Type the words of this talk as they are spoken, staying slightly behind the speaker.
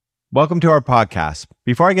Welcome to our podcast.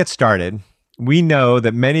 Before I get started, we know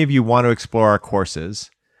that many of you want to explore our courses,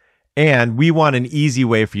 and we want an easy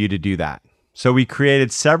way for you to do that. So we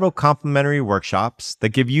created several complimentary workshops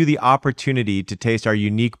that give you the opportunity to taste our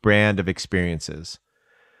unique brand of experiences.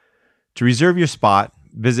 To reserve your spot,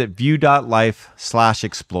 visit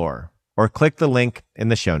view.life/explore or click the link in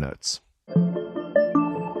the show notes.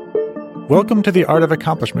 Welcome to The Art of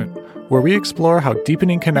Accomplishment, where we explore how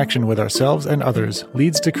deepening connection with ourselves and others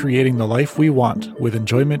leads to creating the life we want with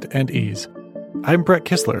enjoyment and ease. I'm Brett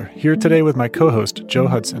Kistler, here today with my co-host, Joe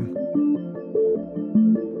Hudson.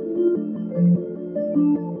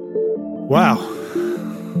 Wow.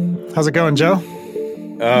 How's it going, Joe?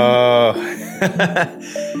 Oh,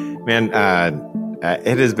 man,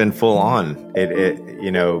 it has been full on.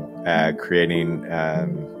 Creating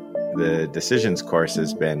the decisions course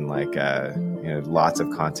has been like, lots of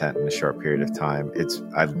content in a short period of time.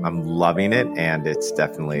 I'm loving it, and it's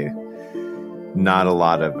definitely not a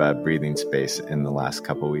lot of breathing space in the last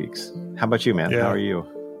couple of weeks. How about you, man? Yeah. How are you?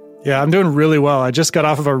 Yeah, I'm doing really well. I just got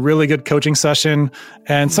off of a really good coaching session,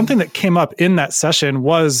 and something that came up in that session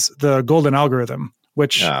was the golden algorithm,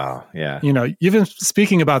 which, you've been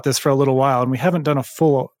speaking about this for a little while, and we haven't done a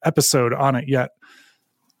full episode on it yet.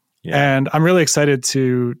 Yeah. And I'm really excited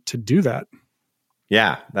to do that.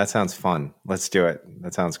 Yeah, that sounds fun. Let's do it.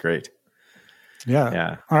 That sounds great.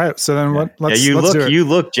 Yeah. All right. So then let's do it. You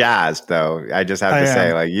look jazzed though. I just have to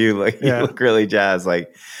say, like, you look really jazzed.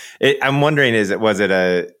 Like, I'm wondering, was it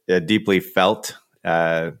a deeply felt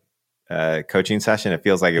coaching session? It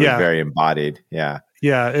feels like it was very embodied. Yeah.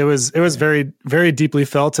 Yeah. It was very, very deeply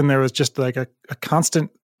felt. And there was just like a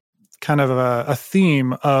constant kind of a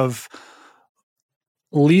theme of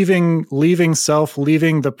leaving self,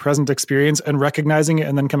 leaving the present experience and recognizing it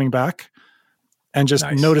and then coming back. And just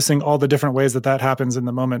noticing all the different ways that happens in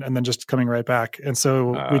the moment, and then just coming right back. And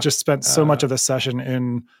so we just spent so much of the session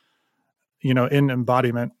in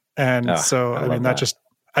embodiment. And so, I mean,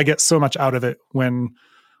 I get so much out of it when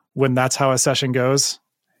that's how a session goes.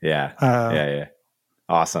 Yeah.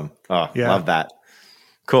 Awesome. Love that.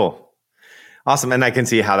 Cool. Awesome. And I can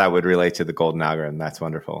see how that would relate to the golden algorithm. That's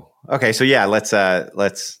wonderful. Okay. So let's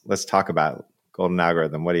talk about golden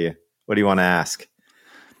algorithm. What do you want to ask?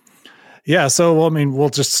 Yeah. So, we'll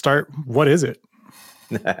just start. What is it?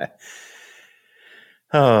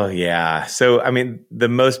 Oh, yeah. So, the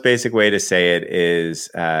most basic way to say it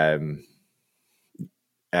is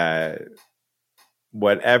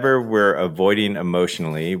whatever we're avoiding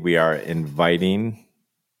emotionally, we are inviting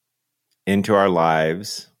into our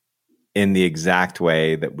lives in the exact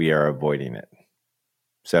way that we are avoiding it.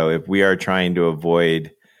 So if we are trying to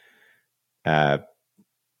avoid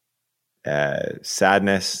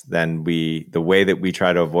sadness, then the way that we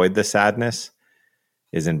try to avoid the sadness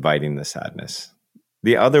is inviting the sadness.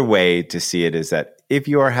 The other way to see it is that if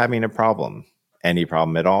you are having a problem, any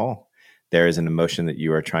problem at all, there is an emotion that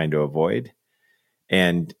you are trying to avoid.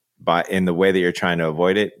 And in the way that you're trying to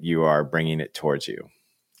avoid it, you are bringing it towards you.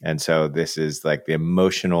 And so this is like the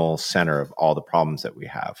emotional center of all the problems that we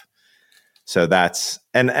have. So that's,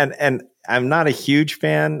 and I'm not a huge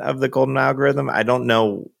fan of the golden algorithm. I don't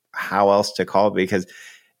know how else to call it, because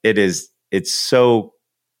it's so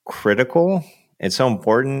critical. It's so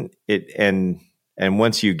important. And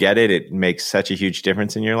once you get it, it makes such a huge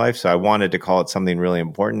difference in your life. So I wanted to call it something really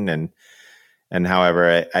important. And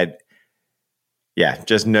however, I'm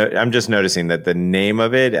just noticing that the name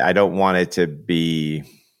of it, I don't want it to be,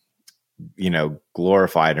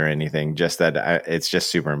 glorified or anything, just that it's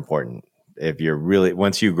just super important. If you're really,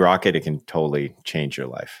 once you grok it, it can totally change your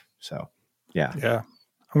life. So, yeah. Yeah.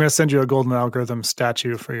 I'm going to send you a golden algorithm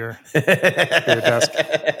statue for your desk.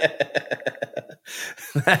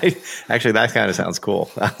 Actually, that kind of sounds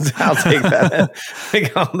cool. I'll take that.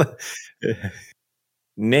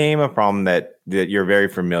 Name a problem that you're very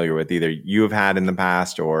familiar with, either you have had in the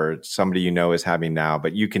past or somebody is having now,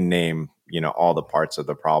 but you can name, all the parts of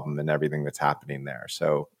the problem and everything that's happening there.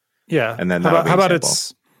 So, yeah. And then how about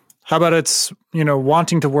it's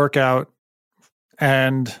wanting to work out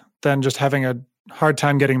and then just having a hard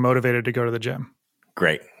time getting motivated to go to the gym.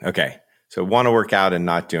 Great. Okay. So want to work out and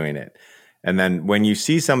not doing it. And then when you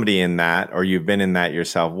see somebody in that, or you've been in that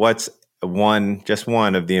yourself, what's just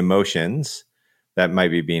one of the emotions that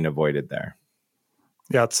might be being avoided there?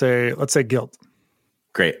 Yeah. Let's say guilt.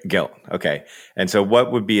 Great. Guilt. Okay. And so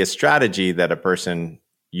what would be a strategy that a person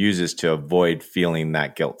uses to avoid feeling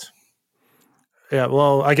that guilt? Yeah,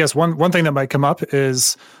 well, I guess one thing that might come up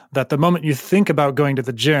is that the moment you think about going to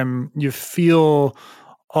the gym, you feel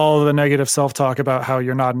all the negative self-talk about how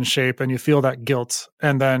you're not in shape, and you feel that guilt,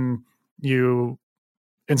 and then you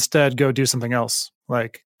instead go do something else,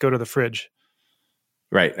 like go to the fridge.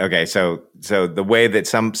 Right. Okay. So the way that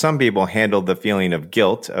some people handle the feeling of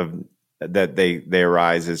guilt of that they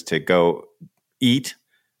arise is to go eat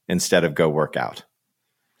instead of go work out.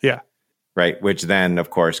 Yeah. Right. Which then, of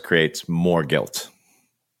course, creates more guilt.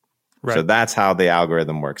 Right. So that's how the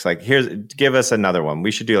algorithm works. Like, give us another one.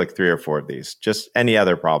 We should do like 3 or 4 of these. Just any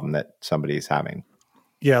other problem that somebody's having.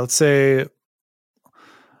 Yeah.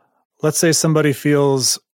 Let's say somebody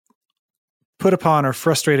feels put upon or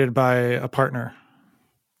frustrated by a partner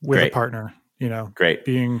with a partner, Great.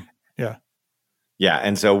 Yeah.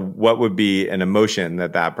 And so what would be an emotion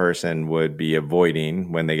that person would be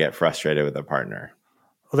avoiding when they get frustrated with a partner?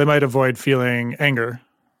 Well, they might avoid feeling anger.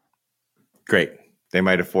 Great. They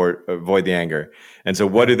might avoid the anger. And so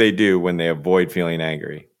what do they do when they avoid feeling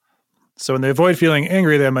angry? So when they avoid feeling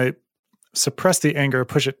angry, they might suppress the anger,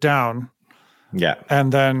 push it down. Yeah.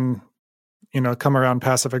 And then, come around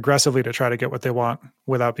passive aggressively to try to get what they want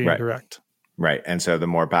without being direct. Right. And so the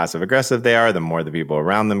more passive aggressive they are, the more the people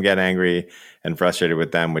around them get angry and frustrated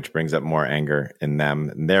with them, which brings up more anger in them.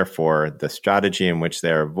 And therefore, the strategy in which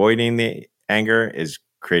they're avoiding the anger is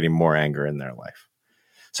creating more anger in their life.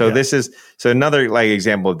 So this is another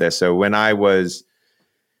example of this. So when I was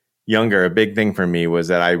younger, a big thing for me was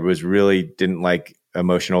that I didn't like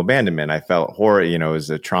emotional abandonment. I felt horror, it was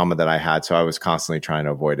a trauma that I had. So I was constantly trying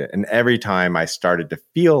to avoid it. And every time I started to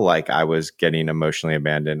feel like I was getting emotionally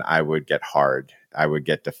abandoned, I would get hard. I would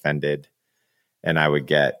get defended, and I would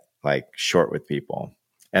get short with people.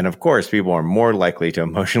 And of course, people are more likely to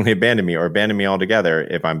emotionally abandon me or abandon me altogether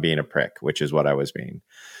if I'm being a prick, which is what I was being.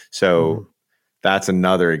 So that's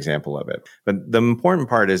another example of it. But the important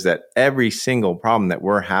part is that every single problem that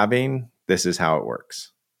we're having, this is how it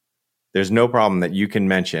works. There's no problem that you can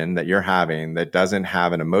mention that you're having that doesn't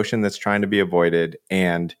have an emotion that's trying to be avoided.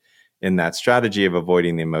 And in that strategy of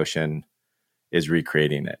avoiding the emotion is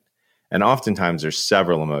recreating it. And oftentimes there's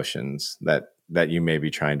several emotions that you may be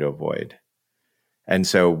trying to avoid. And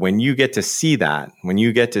so when you get to see that,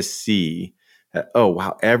 oh,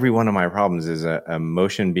 wow, every one of my problems is an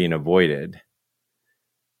emotion being avoided.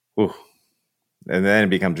 Ooh. And then it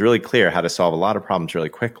becomes really clear how to solve a lot of problems really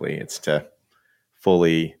quickly. It's to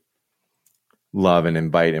fully love and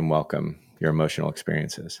invite and welcome your emotional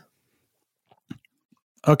experiences.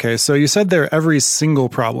 Okay, so you said they're every single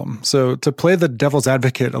problem. So to play the devil's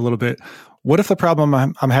advocate a little bit, what if the problem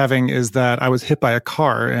I'm having is that I was hit by a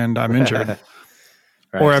car and I'm injured?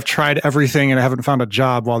 Right. Or I've tried everything and I haven't found a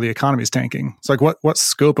job while the economy's tanking. It's like, what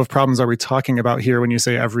scope of problems are we talking about here when you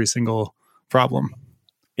say every single problem?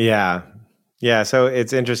 Yeah. So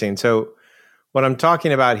it's interesting. So what I'm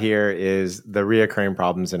talking about here is the reoccurring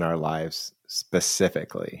problems in our lives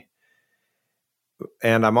specifically.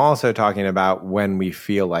 And I'm also talking about when we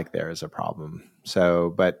feel like there is a problem.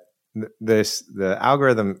 So, but the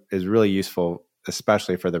algorithm is really useful,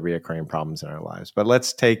 especially for the reoccurring problems in our lives. But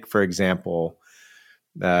let's take, for example,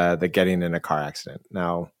 the getting in a car accident.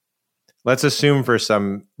 Now, let's assume for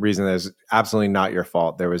some reason that's absolutely not your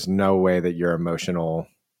fault. There was no way that your emotional,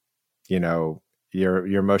 your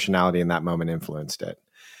emotionality in that moment influenced it.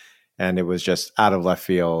 And it was just out of left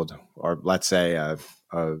field, or let's say a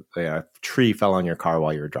tree fell on your car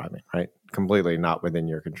while you were driving, right? Completely not within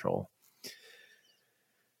your control.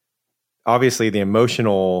 Obviously, the thing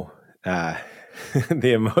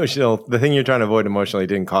you're trying to avoid emotionally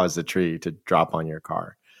didn't cause the tree to drop on your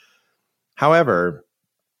car. However,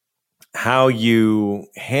 how you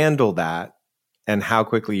handle that and how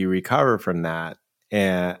quickly you recover from that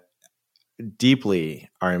deeply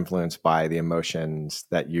are influenced by the emotions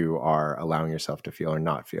that you are allowing yourself to feel or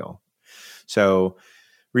not feel. So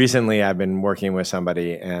recently I've been working with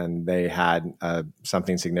somebody and they had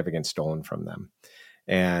something significant stolen from them.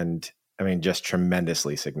 And I mean, just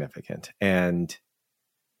tremendously significant. And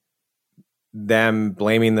them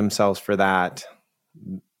blaming themselves for that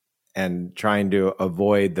and trying to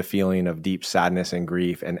avoid the feeling of deep sadness and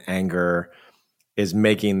grief and anger is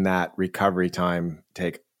making that recovery time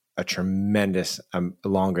take a tremendous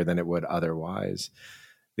longer than it would otherwise.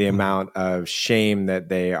 The amount of shame that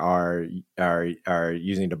they are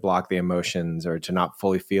using to block the emotions or to not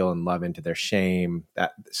fully feel and love into their shame.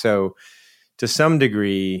 So to some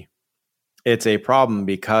degree, it's a problem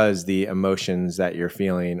because the emotions that you're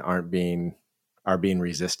feeling are being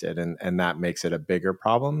resisted, and that makes it a bigger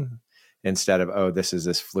problem instead of, oh, this is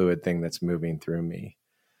this fluid thing that's moving through me.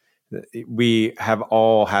 We have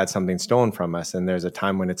all had something stolen from us, and there's a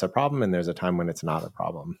time when it's a problem and there's a time when it's not a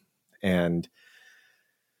problem. And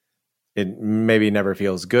it maybe never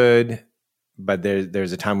feels good, but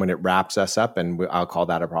there's a time when it wraps us up, and I'll call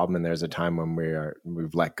that a problem. And there's a time when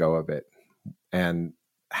we've let go of it. And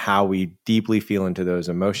how we deeply feel into those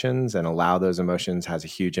emotions and allow those emotions has a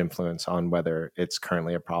huge influence on whether it's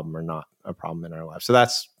currently a problem or not a problem in our life. So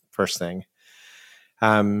that's first thing.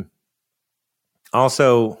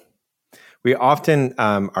 Also, we often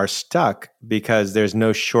are stuck because there's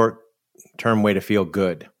no short-term way to feel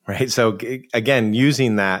good, right? So again,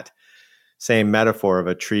 using that same metaphor of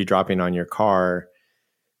a tree dropping on your car,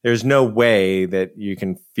 there's no way that you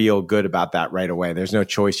can feel good about that right away. There's no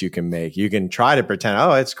choice you can make. You can try to pretend,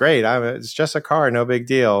 oh, it's great. It's just a car, no big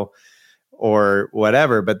deal, or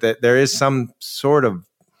whatever. But there is some sort of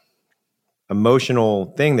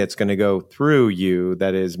emotional thing that's going to go through you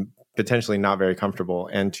that is potentially not very comfortable.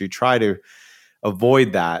 And to try to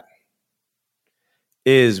avoid that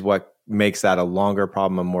is what makes that a longer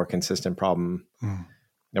problem, a more consistent problem,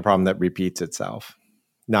 a problem that repeats itself.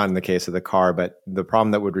 Not in the case of the car, but the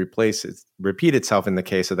problem that would repeat itself in the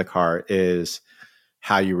case of the car is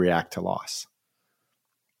how you react to loss,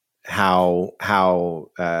 how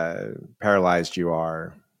paralyzed you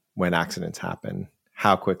are when accidents happen,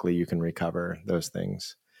 how quickly you can recover those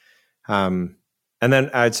things. And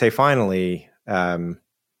then I'd say finally, we're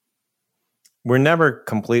never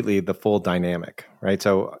completely the full dynamic, right?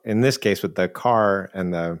 So in this case with the car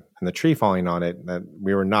and the tree falling on it, that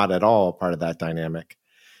we were not at all part of that dynamic.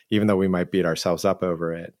 Even though we might beat ourselves up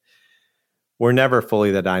over it, we're never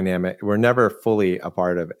fully the dynamic. We're never fully a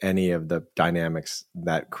part of any of the dynamics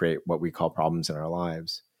that create what we call problems in our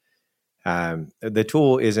lives. The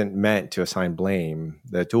tool isn't meant to assign blame.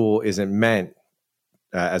 The tool isn't meant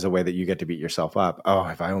as a way that you get to beat yourself up. Oh,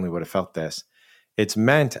 if I only would have felt this. It's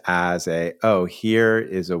meant as here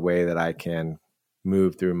is a way that I can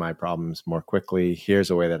move through my problems more quickly. Here's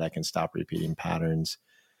a way that I can stop repeating patterns.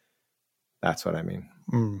 That's what I mean.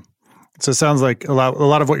 So it sounds like a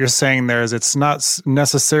lot of what you're saying there is it's not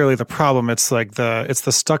necessarily the problem. It's like it's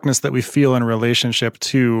the stuckness that we feel in relationship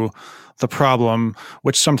to the problem,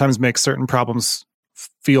 which sometimes makes certain problems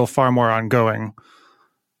feel far more ongoing.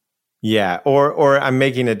 Yeah. Or I'm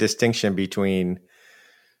making a distinction between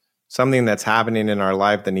something that's happening in our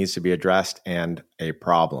life that needs to be addressed and a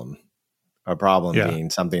problem. A problem being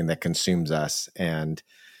something that consumes us and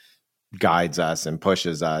guides us and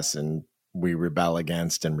pushes us and we rebel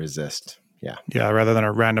against and resist. Yeah. Yeah. Rather than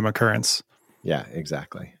a random occurrence. Yeah,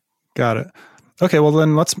 exactly. Got it. Okay. Well,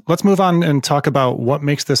 then let's move on and talk about what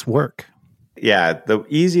makes this work. Yeah. The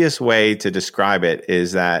easiest way to describe it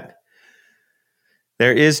is that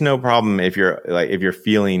there is no problem if you're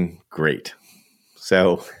feeling great.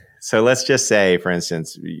 So let's just say, for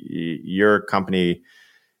instance, your company,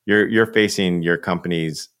 you're facing your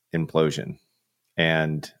company's implosion,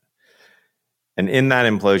 and in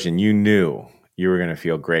that implosion, you knew you were going to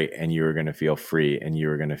feel great and you were going to feel free and you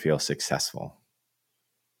were going to feel successful.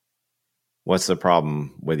 What's the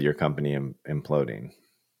problem with your company imploding?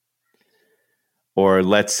 Or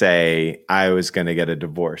let's say I was going to get a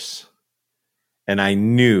divorce and I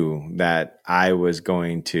knew that I was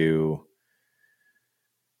going to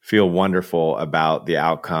feel wonderful about the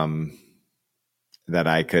outcome, that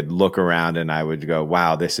I could look around and I would go,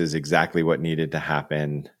 wow, this is exactly what needed to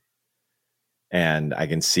happen. And I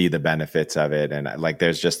can see the benefits of it. And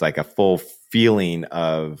there's just like a full feeling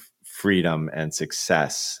of freedom and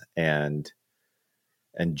success and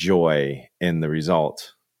joy in the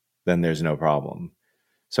result. Then there's no problem.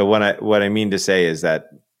 So what I mean to say is that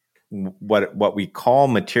what we call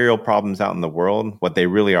material problems out in the world, what they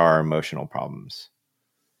really are emotional problems.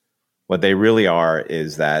 What they really are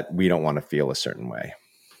is that we don't want to feel a certain way.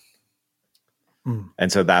 And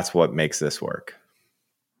so that's what makes this work.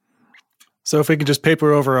 So if we could just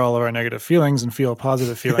paper over all of our negative feelings and feel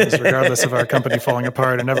positive feelings, regardless of our company falling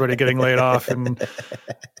apart and everybody getting laid off, and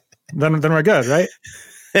then we're good, right?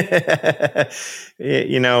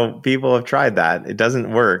 People have tried that. It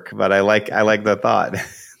doesn't work, but I like the thought.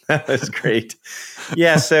 That was great.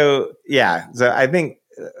 So I think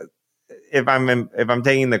if I'm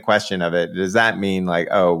taking the question of it, does that mean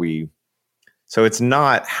so it's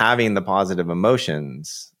not having the positive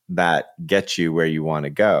emotions that get you where you want to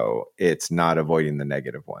go. It's not avoiding the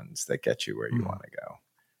negative ones that get you where you want to go.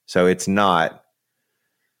 So it's not,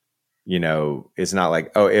 it's not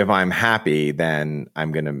like, oh, if I'm happy, then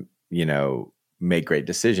I'm going to, make great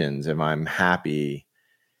decisions. If I'm happy,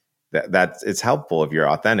 that's it's helpful if you're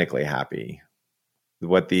authentically happy.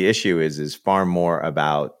 What the issue is far more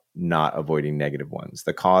about not avoiding negative ones.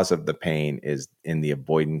 The cause of the pain is in the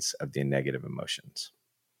avoidance of the negative emotions.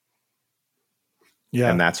 Yeah.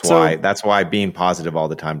 And that's why being positive all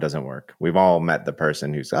the time doesn't work. We've all met the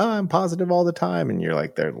person who's, I'm positive all the time. And you're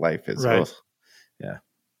like, their life is, right. Yeah.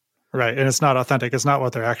 Right. And it's not authentic. It's not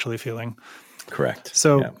what they're actually feeling. Correct.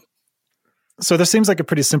 So So this seems like a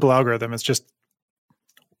pretty simple algorithm. It's just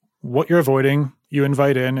what you're avoiding, you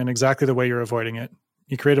invite in exactly the way you're avoiding it.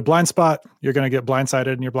 You create a blind spot, you're going to get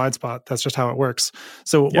blindsided in your blind spot. That's just how it works.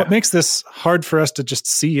 So what makes this hard for us to just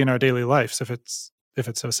see in our daily lives if it's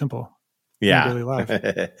so simple? Yeah. Daily life.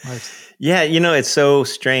 Yeah. It's so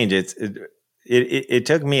strange. It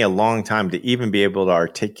took me a long time to even be able to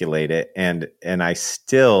articulate it. And I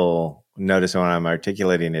still notice when I'm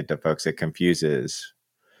articulating it to folks, it confuses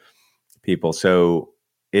people. So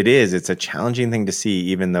it's a challenging thing to see,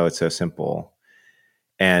 even though it's so simple.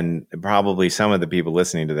 And probably some of the people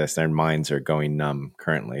listening to this, their minds are going numb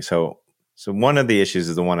currently. So one of the issues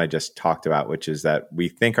is the one I just talked about, which is that we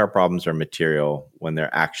think our problems are material when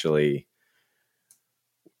they're actually,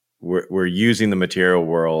 we're using the material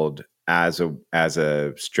world as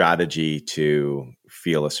a strategy to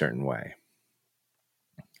feel a certain way.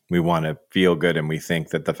 We want to feel good, and we think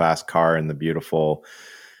that the fast car and the beautiful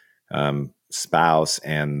spouse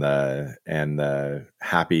and the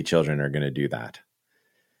happy children are going to do that.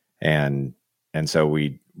 And so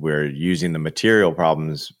we're using the material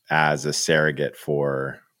problems as a surrogate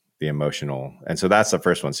for the emotional. And so that's the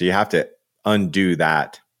first one. So you have to undo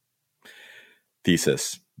that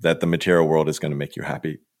thesis that the material world is going to make you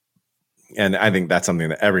happy. And I think that's something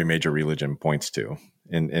that every major religion points to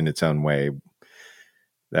in its own way,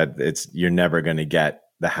 that you're never going to get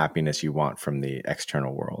the happiness you want from the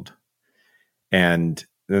external world. And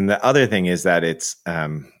then the other thing is that it's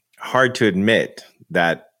hard to admit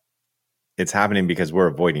that it's happening because we're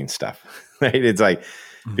avoiding stuff, right? It's like,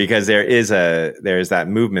 because there's that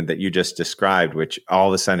movement that you just described, which all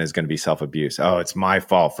of a sudden is going to be self-abuse. Oh, it's my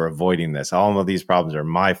fault for avoiding this. All of these problems are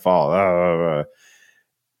my fault.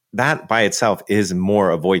 That by itself is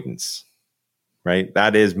more avoidance, right?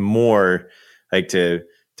 That is more like to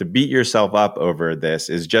beat yourself up over this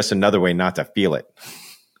is just another way not to feel it.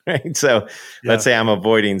 Right. So let's say I'm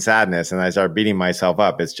avoiding sadness and I start beating myself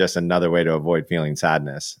up. It's just another way to avoid feeling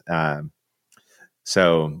sadness.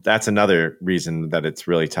 So that's another reason that it's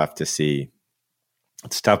really tough to see.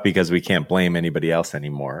 It's tough because we can't blame anybody else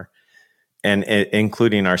anymore, and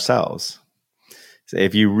including ourselves. So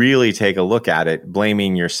if you really take a look at it,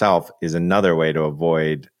 blaming yourself is another way to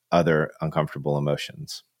avoid other uncomfortable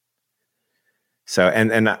emotions. So,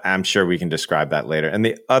 and I'm sure we can describe that later. And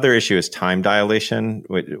the other issue is time dilation,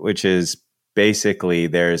 which is basically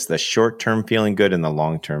there's the short-term feeling good and the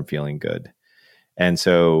long-term feeling good. And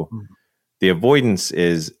so the avoidance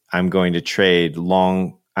is I'm going to trade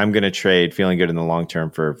feeling good in the long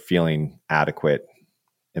term for feeling adequate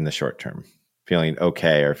in the short term, feeling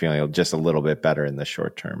okay or feeling just a little bit better in the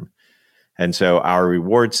short term. And so our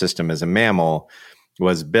reward system as a mammal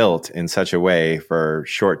was built in such a way for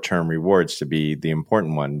short-term rewards to be the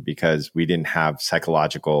important one, because we didn't have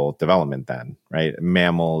psychological development then, right?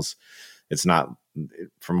 Mammals, it's not,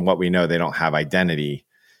 from what we know, they don't have identity.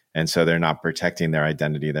 And so they're not protecting their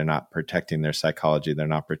identity. They're not protecting their psychology. They're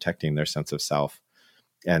not protecting their sense of self.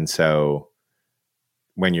 And so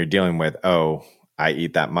when you're dealing with, oh, I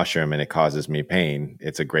eat that mushroom and it causes me pain,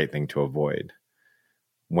 it's a great thing to avoid.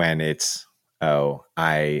 When it's,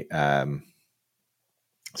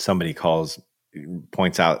 somebody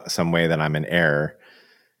points out some way that I'm in error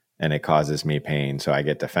and it causes me pain, so I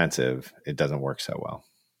get defensive, it doesn't work so well.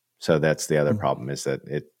 So that's the other problem, is that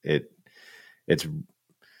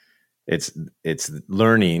it's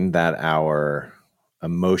learning that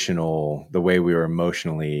the way we were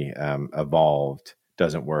emotionally evolved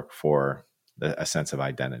doesn't work for a sense of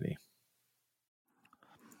identity.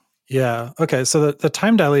 Yeah. Okay. So the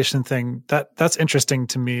time dilation thing, that's interesting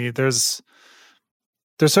to me. There's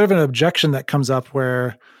sort of an objection that comes up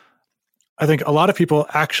where I think a lot of people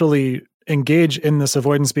actually engage in this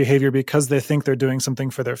avoidance behavior because they think they're doing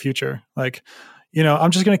something for their future. Like,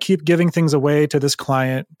 I'm just going to keep giving things away to this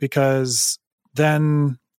client because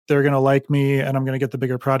then they're going to like me and I'm going to get the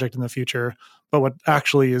bigger project in the future. But what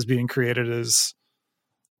actually is being created is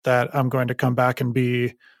that I'm going to come back and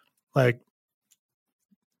be like,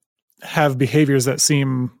 have behaviors that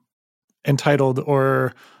seem entitled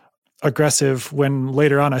or aggressive when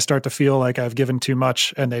later on I start to feel like I've given too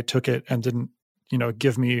much and they took it and didn't,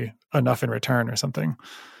 give me enough in return or something.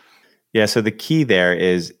 Yeah. So the key there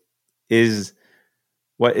is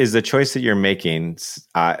what is the choice that you're making?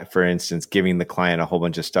 For instance, giving the client a whole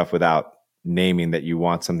bunch of stuff without naming that you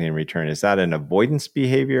want something in return. Is that an avoidance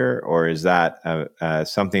behavior, or is that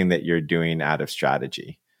something that you're doing out of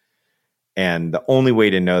strategy? And the only way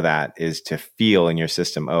to know that is to feel in your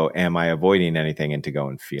system, oh, am I avoiding anything, and to go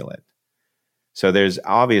and feel it. So there's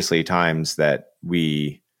obviously times that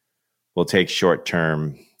we will take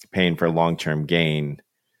short-term pain for long-term gain.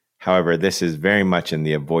 However, this is very much in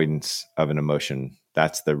the avoidance of an emotion.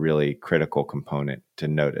 That's the really critical component to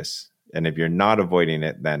notice. And if you're not avoiding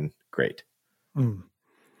it, then great. Mm.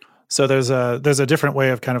 So there's a different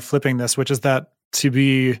way of kind of flipping this, which is that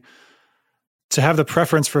to have the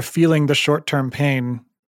preference for feeling the short-term pain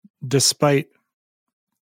despite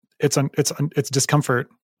its discomfort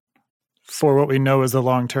for what we know is the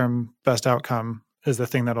long-term best outcome is the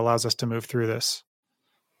thing that allows us to move through this.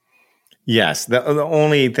 Yes. The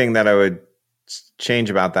only thing that I would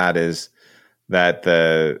change about that is that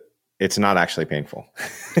it's not actually painful.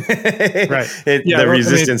 Right. The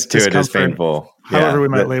resistance to it is painful. However we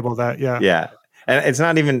might label that. Yeah. Yeah. And it's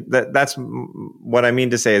not even that's what I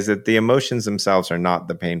mean to say is that the emotions themselves are not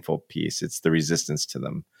the painful piece. It's the resistance to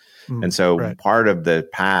them. And so part of the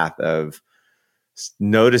path of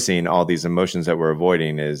noticing all these emotions that we're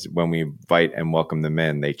avoiding is when we invite and welcome them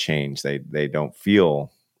in, they change. They don't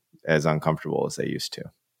feel as uncomfortable as they used to.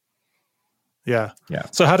 Yeah. Yeah.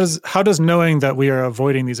 So how does knowing that we are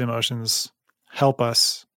avoiding these emotions help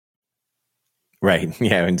us? Right.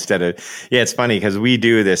 Yeah. It's funny because we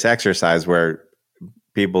do this exercise where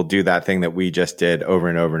people do that thing that we just did over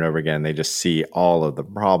and over and over again. They just see all of the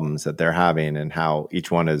problems that they're having and how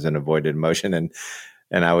each one is an avoided emotion.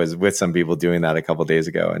 And I was with some people doing that a couple of days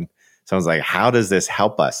ago, and someone's like, "How does this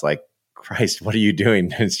help us?" Like, Christ, what are you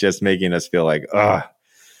doing? It's just making us feel like, ugh.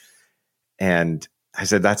 And I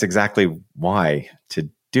said, that's exactly why to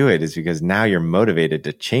do it, is because now you're motivated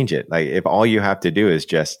to change it. Like if all you have to do is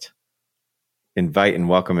just invite and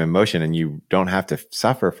welcome emotion and you don't have to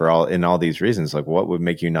suffer for all these reasons, like what would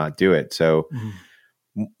make you not do it? So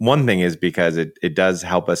one thing is because it does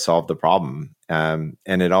help us solve the problem. And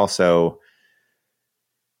it also,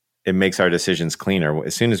 it makes our decisions cleaner.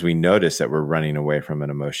 As soon as we notice that we're running away from an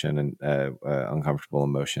emotion and uncomfortable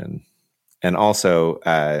emotion. And also,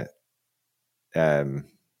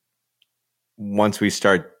 once we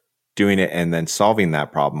start doing it and then solving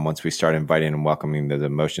that problem, once we start inviting and welcoming those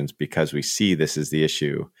emotions because we see this is the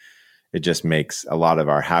issue, it just makes a lot of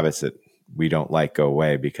our habits that we don't like go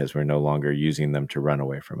away because we're no longer using them to run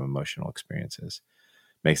away from emotional experiences.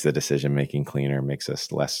 Makes the decision making cleaner, makes us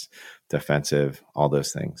less defensive, all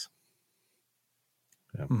those things.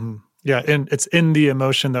 Yeah. Yeah, and it's in the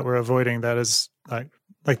emotion that we're avoiding that is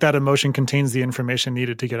like that emotion contains the information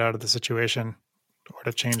needed to get out of the situation or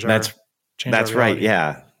to change our That's right.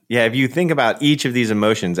 Yeah. Yeah. If you think about each of these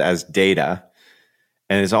emotions as data,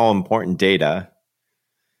 and it's all important data,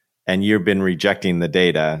 and you've been rejecting the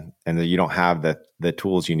data and that you don't have the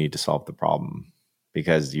tools you need to solve the problem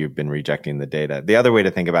because you've been rejecting the data. The other way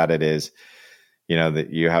to think about it is, that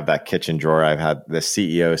you have that kitchen drawer. I've had the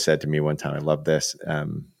CEO said to me one time, I love this.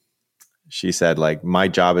 She said, like, my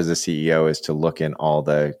job as a CEO is to look in all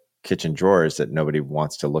the kitchen drawers that nobody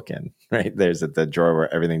wants to look in, right? There's the drawer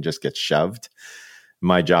where everything just gets shoved.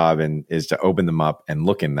 My job is to open them up and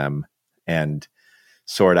look in them and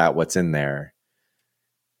sort out what's in there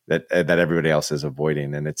that everybody else is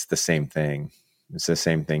avoiding. And it's the same thing. It's the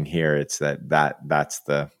same thing here. It's that's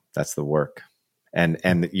the work.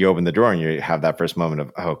 And you open the drawer and you have that first moment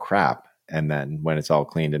of, oh crap. And then when it's all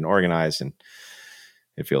cleaned and organized, and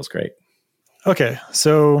it feels great. Okay.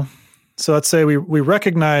 So let's say we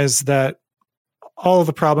recognize that all of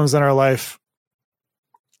the problems in our life,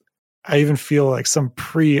 I even feel like some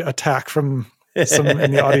pre-attack from some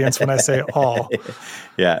in the audience when I say all.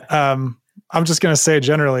 Yeah. I'm just going to say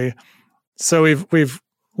generally. So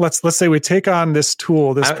let's say we take on this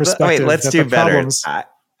tool, this perspective. Wait, let's do better.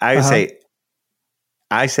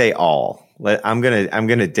 I say all. I'm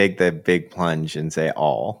gonna take the big plunge and say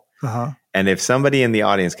all. And if somebody in the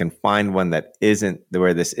audience can find one that isn't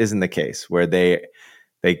where this isn't the case, where they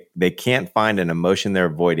can't find an emotion they're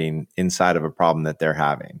avoiding inside of a problem that they're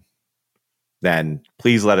having, then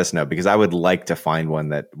please let us know, because I would like to find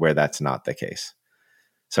one where that's not the case.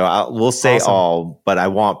 So we'll say awesome. All, but I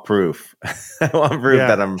want proof. I want proof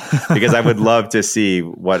that because I would love to see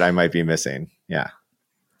what I might be missing. Yeah.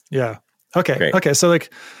 Yeah. Okay. Great. Okay. So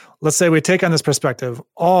let's say we take on this perspective,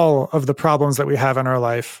 all of the problems that we have in our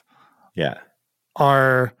life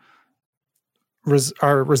are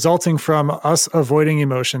resulting from us avoiding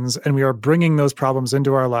emotions, and we are bringing those problems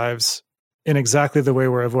into our lives in exactly the way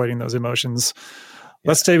we're avoiding those emotions.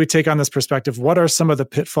 Let's say we take on this perspective. What are some of the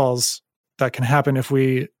pitfalls that can happen if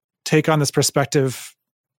we take on this perspective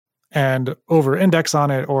and over-index on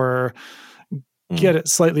it or get it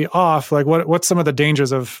slightly off? Like what's some of the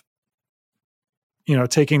dangers of,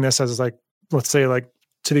 taking this as like, let's say like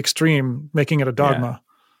to the extreme, making it a dogma?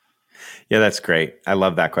 Yeah, that's great. I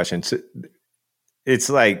love that question. So it's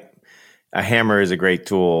like a hammer is a great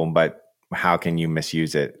tool, but how can you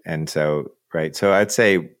misuse it? And so, right. So I'd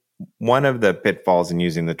say one of the pitfalls in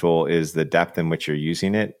using the tool is the depth in which you're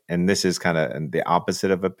using it. And this is kind of the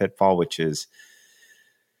opposite of a pitfall, which is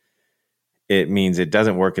it means it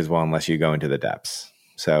doesn't work as well unless you go into the depths.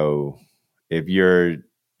 So if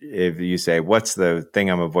you say, what's the thing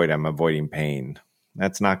I'm avoiding? I'm avoiding pain.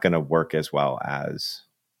 That's not going to work as well as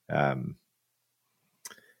I'm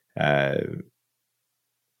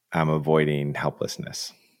avoiding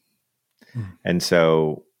helplessness. And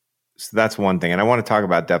so that's one thing. And I want to talk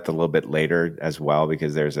about depth a little bit later as well,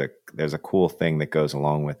 because there's a cool thing that goes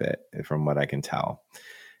along with it from what I can tell.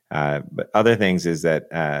 But other things is that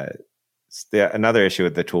another issue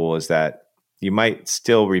with the tool is that you might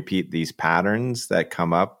still repeat these patterns that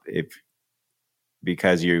come up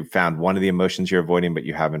because you found one of the emotions you're avoiding, but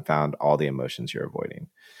you haven't found all the emotions you're avoiding.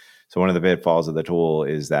 So one of the pitfalls of the tool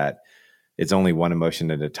is that it's only one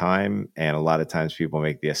emotion at a time. And a lot of times people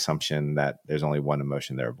make the assumption that there's only one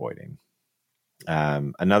emotion they're avoiding.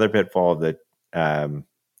 Another pitfall of the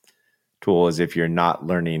tool is if you're not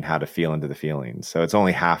learning how to feel into the feelings. So it's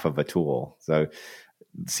only half of a tool. So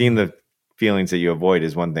seeing the feelings that you avoid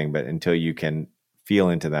is one thing, but until you can feel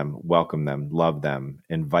into them, welcome them, love them,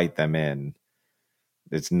 invite them in,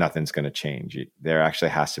 nothing's going to change. There actually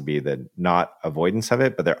has to be the not avoidance of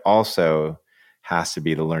it, but there also has to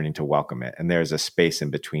be the learning to welcome it. And there's a space in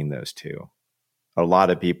between those two. A lot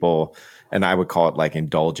of people, and I would call it like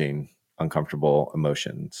indulging uncomfortable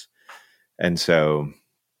emotions. And so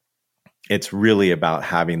it's really about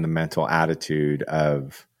having the mental attitude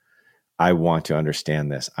of, I want to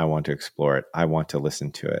understand this. I want to explore it. I want to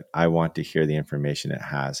listen to it. I want to hear the information it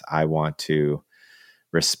has. I want to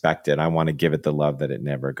respect it. I want to give it the love that it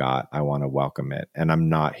never got. I want to welcome it. And I'm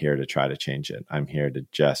not here to try to change it. I'm here to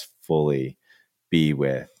just fully be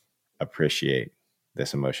with, appreciate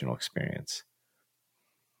this emotional experience.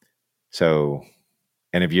 So,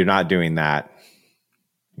 and if you're not doing that,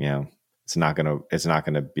 it's not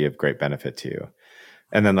going to be of great benefit to you.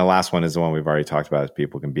 And then the last one is the one we've already talked about, is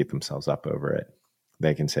people can beat themselves up over it.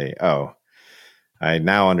 They can say, oh, I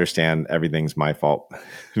now understand everything's my fault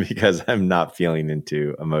because I'm not feeling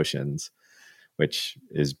into emotions, which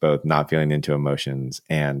is both not feeling into emotions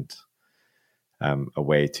and a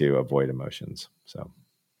way to avoid emotions. So,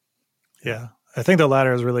 yeah, I think the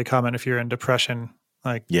latter is really common if you're in depression.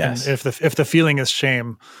 Like, yes, if the feeling is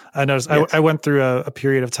shame. I noticed I went through a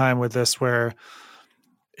period of time with this where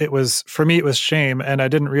for me, it was shame. And I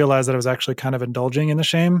didn't realize that I was actually kind of indulging in the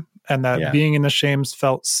shame, and that being in the shames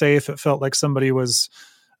felt safe. It felt like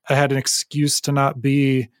I had an excuse to not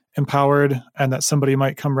be empowered, and that somebody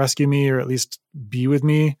might come rescue me or at least be with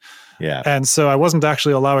me. Yeah. And so I wasn't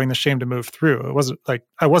actually allowing the shame to move through. It wasn't like,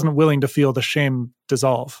 I wasn't willing to feel the shame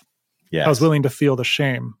dissolve. Yes. I was willing to feel the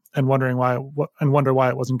shame and wonder why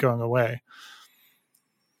it wasn't going away.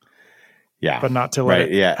 Yeah. But not to let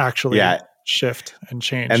it actually shift and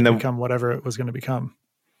change and become whatever it was going to become.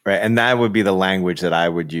 Right. And that would be the language that I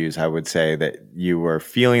would use. I would say that you were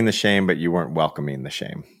feeling the shame, but you weren't welcoming the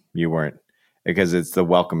shame. You weren't, because it's the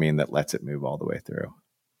welcoming that lets it move all the way through.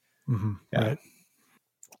 Mm-hmm. Yeah. Right.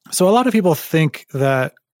 So a lot of people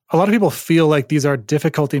feel like these are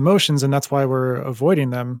difficult emotions, and that's why we're avoiding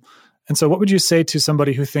them. And so what would you say to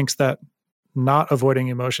somebody who thinks that not avoiding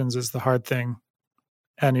emotions is the hard thing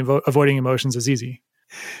and avoiding emotions is easy?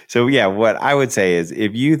 So what I would say is,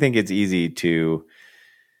 if you think it's easy to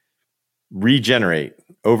regenerate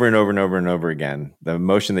over and over and over and over again the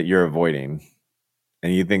emotion that you're avoiding,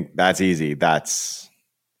 and you think that's easy,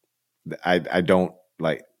 I don't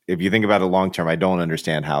like, if you think about it long term, I don't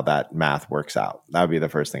understand how that math works out. That would be the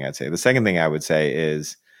first thing I'd say. The second thing I would say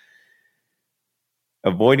is,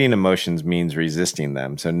 avoiding emotions means resisting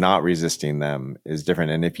them. So not resisting them is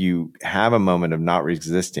different. And if you have a moment of not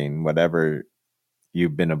resisting whatever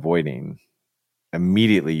you've been avoiding,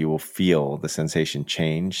 immediately you will feel the sensation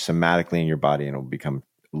change somatically in your body, and it will become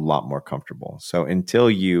a lot more comfortable. So until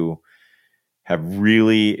you have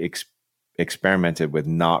really experimented with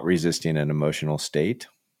not resisting an emotional state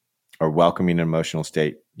or welcoming an emotional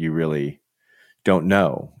state, you really don't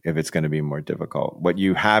know if it's going to be more difficult. What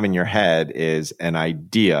you have in your head is an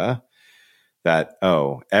idea that,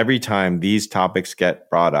 oh, every time these topics get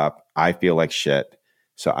brought up, I feel like shit.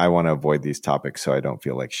 So I want to avoid these topics so I don't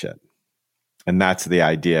feel like shit. And that's the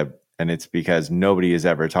idea. And it's because nobody has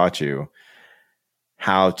ever taught you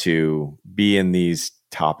how to be in these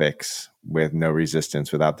topics with no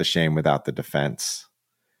resistance, without the shame, without the defense,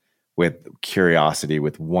 with curiosity,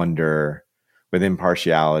 with wonder, with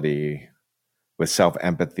impartiality, with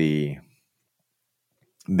self-empathy.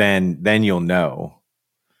 Then you'll know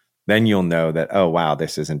then you'll know that, oh, wow,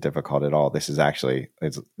 this isn't difficult at all. This is actually,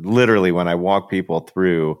 it's literally when I walk people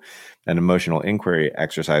through an emotional inquiry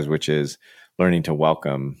exercise, which is learning to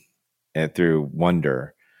welcome and through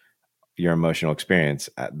wonder your emotional experience.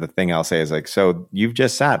 The thing I'll say is like, so you've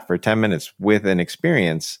just sat for 10 minutes with an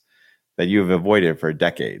experience that you've avoided for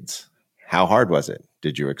decades. How hard was it?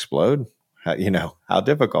 Did you explode? How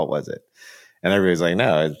difficult was it? And everybody's like,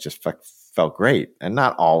 no, it just felt great. And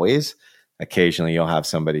not always. Occasionally you'll have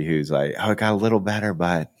somebody who's like, oh, it got a little better,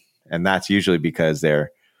 but, and that's usually because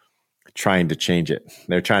they're trying to change it.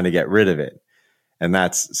 They're trying to get rid of it. And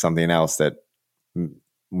that's something else that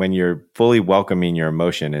when you're fully welcoming your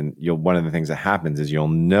emotion, and one of the things that happens is you'll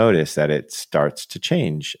notice that it starts to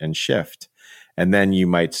change and shift. And then you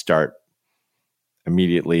might start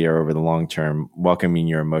immediately or over the long term welcoming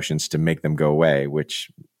your emotions to make them go away, which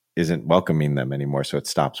isn't welcoming them anymore. So it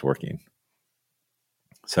stops working.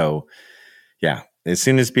 So yeah, as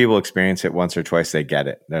soon as people experience it once or twice, they get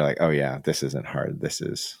it. They're like, oh yeah, this isn't hard. This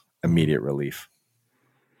is immediate relief.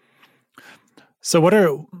 So what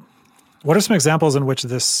are some examples in which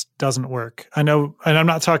this doesn't work? I know, and I'm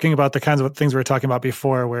not talking about the kinds of things we were talking about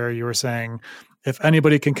before, where you were saying, if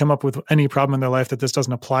anybody can come up with any problem in their life that this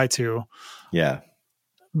doesn't apply to. Yeah.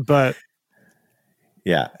 But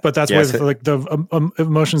that's with like the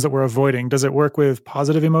emotions that we're avoiding. Does it work with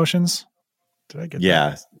positive emotions? Did I get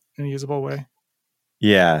that in a usable way?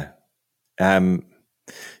 Yeah.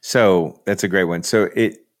 So that's a great one. So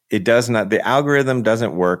it does not, the algorithm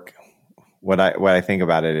doesn't work. What I think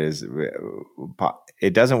about it is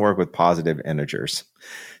it doesn't work with positive integers.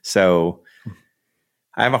 So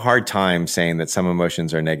I have a hard time saying that some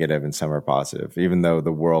emotions are negative and some are positive, even though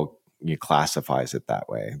the world classifies it that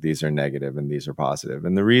way. These are negative and these are positive.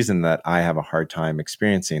 And the reason that I have a hard time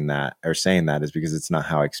experiencing that or saying that is because it's not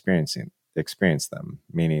how I experience them.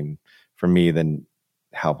 Meaning for me, the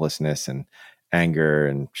helplessness and anger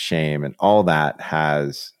and shame and all that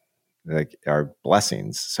are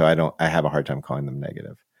blessings. So I have a hard time calling them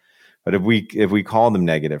negative. But if we call them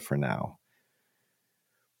negative for now,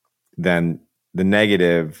 then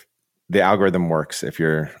the algorithm works if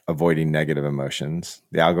you're avoiding negative emotions.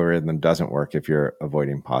 The algorithm doesn't work if you're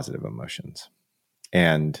avoiding positive emotions.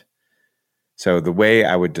 And so the way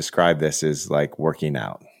I would describe this is like working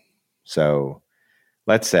out. So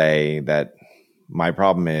let's say that my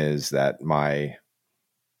problem is that my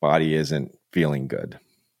body isn't feeling good.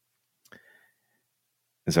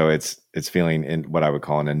 And so it's feeling in what I would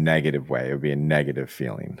call in a negative way. It would be a negative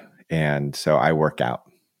feeling. And so I work out.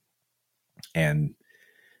 And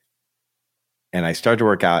I start to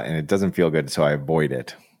work out and it doesn't feel good, so I avoid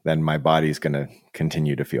it. Then my body's going to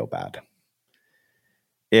continue to feel bad.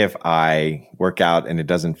 If I work out and it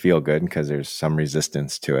doesn't feel good because there's some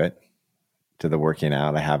resistance to the working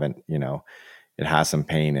out, it has some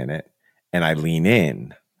pain in it, and I lean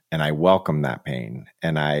in and I welcome that pain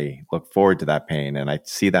and I look forward to that pain and I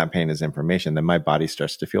see that pain as information, then my body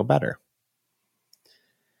starts to feel better.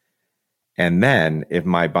 And then if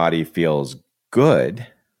my body feels good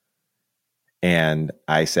and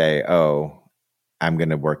I say, oh, I'm going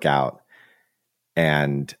to work out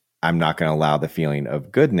and I'm not going to allow the feeling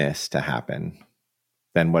of goodness to happen,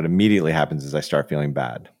 then what immediately happens is I start feeling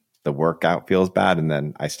bad. The workout feels bad and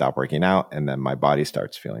then I stop working out and then my body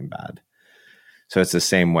starts feeling bad. So it's the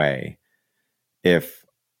same way. If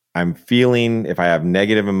I have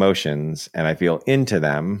negative emotions and I feel into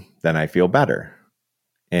them, then I feel better.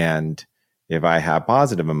 And if I have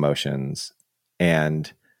positive emotions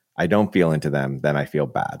and I don't feel into them, then I feel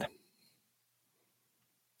bad.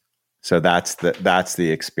 So that's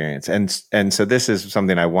the experience. And so this is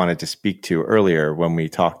something I wanted to speak to earlier when we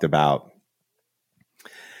talked about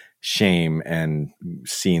shame and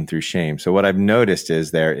seeing through shame. So what I've noticed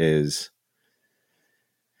is there's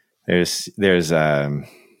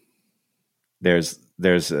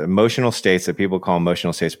emotional states that people call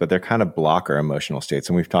emotional states, but they're kind of blocker emotional states.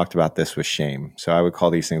 And we've talked about this with shame. So I would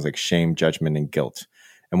call these things like shame, judgment, and guilt.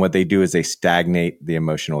 And what they do is they stagnate the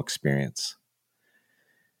emotional experience.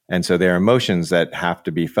 And so there are emotions that have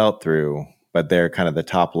to be felt through, but they're kind of the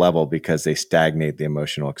top level because they stagnate the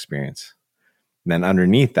emotional experience. And then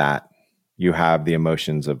underneath that, you have the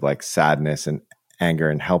emotions of like sadness and anger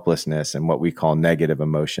and helplessness and what we call negative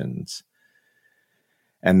emotions.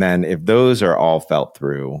 And then if those are all felt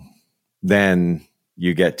through, then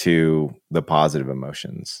you get to the positive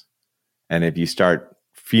emotions. And if you start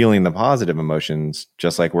feeling the positive emotions,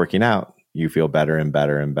 just like working out, you feel better and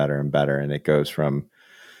better and better and better. And it goes from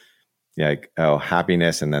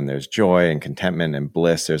happiness, and then there's joy and contentment and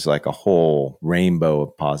bliss. There's like a whole rainbow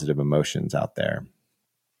of positive emotions out there.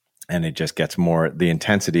 And it just gets more, the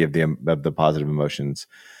intensity of the positive emotions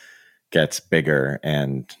gets bigger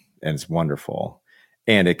and it's wonderful.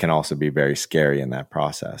 And it can also be very scary in that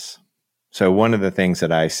process. So one of the things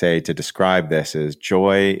that I say to describe this is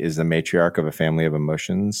joy is the matriarch of a family of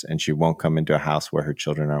emotions, and she won't come into a house where her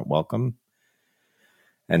children aren't welcome.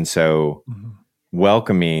 And so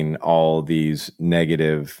welcoming all these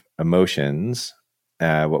negative emotions,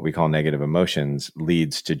 what we call negative emotions,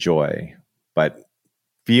 leads to joy. But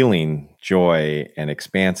feeling joy and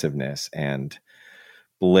expansiveness and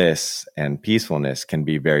bliss and peacefulness can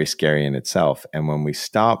be very scary in itself. And when we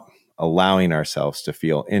stop allowing ourselves to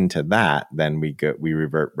feel into that, then we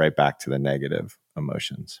revert right back to the negative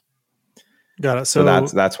emotions. Got it. So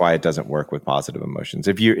that's why it doesn't work with positive emotions.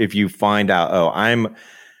 If you find out,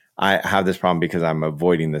 I have this problem because I'm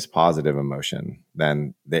avoiding this positive emotion,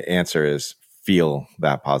 then the answer is feel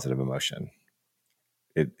that positive emotion.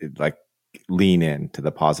 It like lean into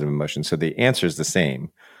the positive emotion. So the answer is the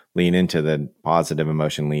same. Lean into the positive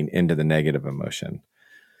emotion, lean into the negative emotion.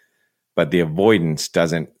 But the avoidance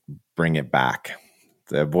doesn't bring it back.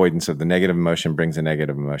 The avoidance of the negative emotion brings the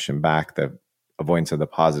negative emotion back. The avoidance of the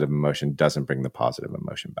positive emotion doesn't bring the positive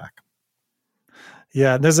emotion back.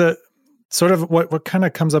 Yeah, there's a sort of what kind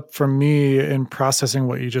of comes up for me in processing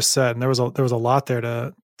what you just said, and there was a lot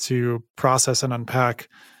there to process and unpack.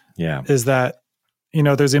 Yeah, is that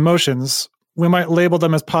there's emotions. We might label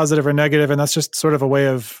them as positive or negative, and that's just sort of a way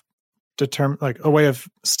of a way of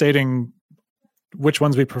stating which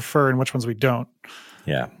ones we prefer and which ones we don't.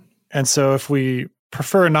 Yeah. And so if we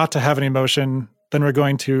prefer not to have an emotion, then we're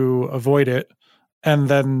going to avoid it. And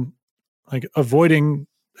then like avoiding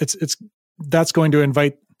that's going to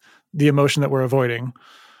invite the emotion that we're avoiding.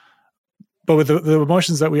 But with the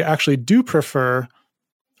emotions that we actually do prefer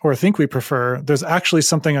or think we prefer, there's actually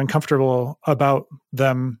something uncomfortable about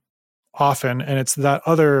them often. And it's that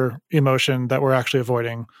other emotion that we're actually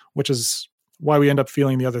avoiding, which is why we end up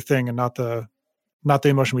feeling the other thing and not the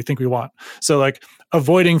emotion we think we want. So like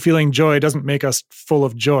avoiding feeling joy doesn't make us full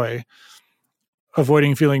of joy.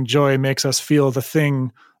 Avoiding feeling joy makes us feel the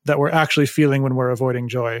thing that we're actually feeling when we're avoiding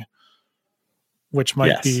joy, which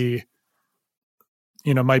might be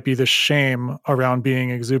the shame around being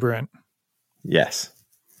exuberant. Yes,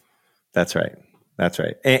 that's right. That's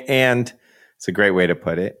right. And it's a great way to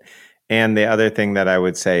put it. And the other thing that I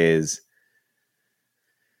would say is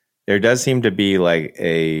there does seem to be like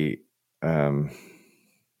a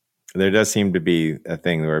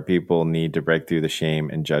thing where people need to break through the shame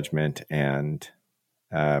and judgment and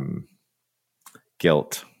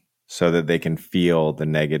guilt so that they can feel the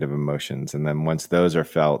negative emotions. And then once those are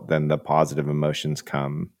felt, then the positive emotions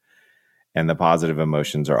come. And the positive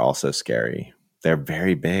emotions are also scary. They're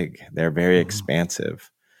very big. They're very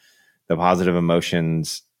expansive. The positive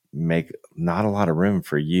emotions make not a lot of room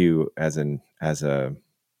for you as an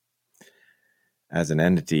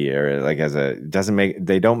entity, or like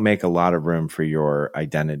they don't make a lot of room for your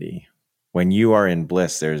identity. When you are in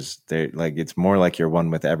bliss, it's more like you're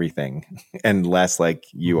one with everything and less like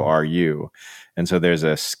you are you. And so there's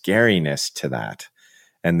a scariness to that.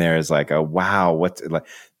 And there's like a, wow, what's like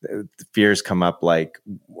fears come up, like,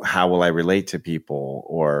 how will I relate to people?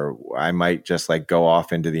 Or I might just like go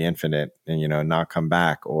off into the infinite and, not come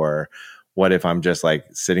back. Or what if I'm just like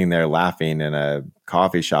sitting there laughing in a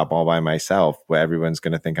coffee shop all by myself where everyone's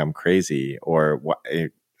going to think I'm crazy? Or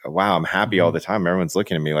wow, I'm happy all the time. Everyone's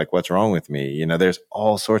looking at me like, what's wrong with me? There's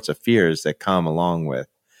all sorts of fears that come along with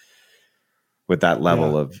that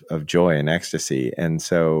level of joy and ecstasy. And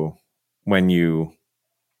so when you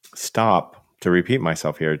stop, to repeat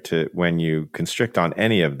myself here, when you constrict on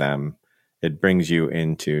any of them, it brings you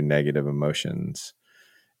into negative emotions.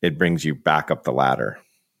 It brings you back up the ladder,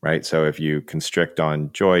 right? So if you constrict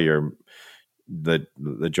on joy, the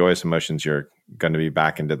joyous emotions, you're going to be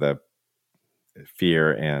back into the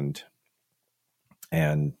fear and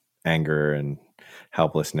anger and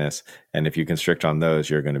helplessness. And if you constrict on those,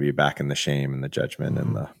 you're going to be back in the shame and the judgment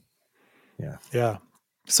and the Yeah.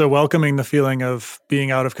 So welcoming the feeling of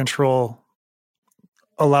being out of control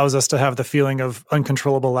allows us to have the feeling of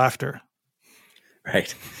uncontrollable laughter.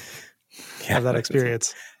 Right. Yeah, have that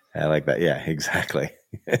experience. I like that. Yeah, exactly.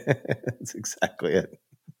 That's exactly it.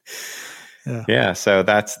 Yeah. So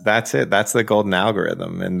that's it. That's the golden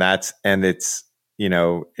algorithm. And it's,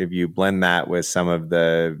 if you blend that with some of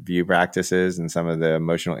the view practices and some of the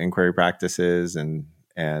emotional inquiry practices,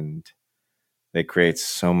 and it creates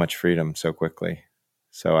so much freedom so quickly.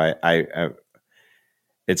 So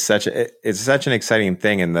it's such an exciting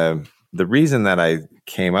thing. And the reason that I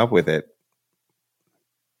came up with it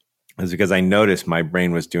is because I noticed my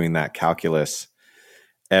brain was doing that calculus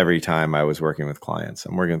every time I was working with clients.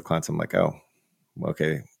 I'm working with clients. I'm like, oh,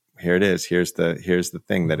 okay, here it is. Here's the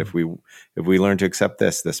thing that if we learn to accept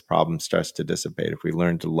this problem starts to dissipate. If we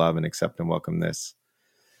learn to love and accept and welcome this,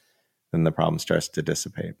 then the problem starts to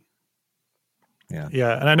dissipate. Yeah.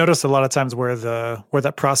 Yeah. And I noticed a lot of times where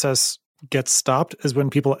that process gets stopped is when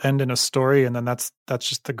people end in a story, and then that's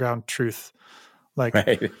just the ground truth. Like,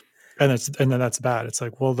 right. and then that's bad. It's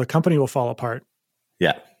like, well, the company will fall apart.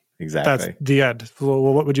 Yeah, exactly. That's the end. Well,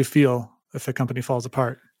 what would you feel if a company falls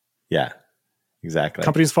apart? Yeah, exactly.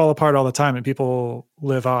 Companies fall apart all the time and people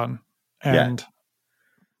live on. And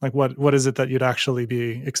like, what is it that you'd actually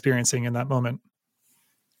be experiencing in that moment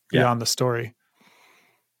beyond the story?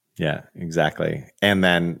 Yeah, exactly. And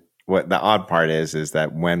then what the odd part is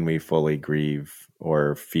that when we fully grieve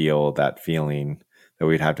or feel that feeling that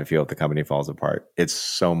we'd have to feel if the company falls apart, it's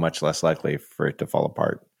so much less likely for it to fall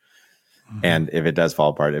apart. Mm-hmm. And if it does fall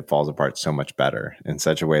apart, it falls apart so much better in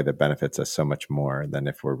such a way that benefits us so much more than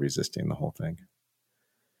if we're resisting the whole thing.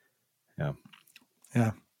 Yeah.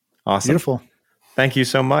 Yeah. Awesome. Beautiful. Thank you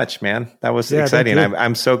so much, man. That was exciting.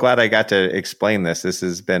 I'm so glad I got to explain this. This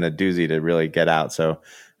has been a doozy to really get out. So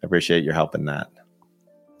I appreciate your help in that.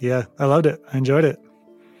 Yeah, I loved it. I enjoyed it.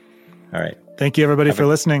 All right. Thank you, everybody, for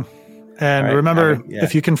listening. And remember,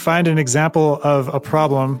 if you can find an example of a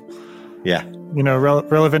problem,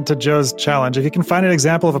 relevant to Joe's challenge, if you can find an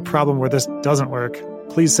example of a problem where this doesn't work,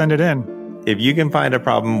 please send it in. If you can find a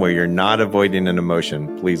problem where you're not avoiding an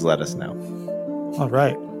emotion, please let us know. All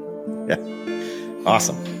right. Yeah.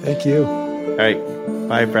 Awesome. Thank you. All right.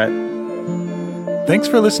 Bye, Brett. Thanks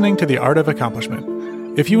for listening to The Art of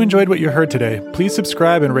Accomplishment. If you enjoyed what you heard today, please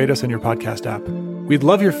subscribe and rate us in your podcast app. We'd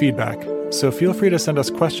love your feedback, so feel free to send us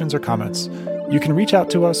questions or comments. You can reach out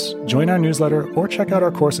to us, join our newsletter, or check out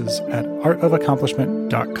our courses at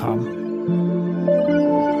artofaccomplishment.com.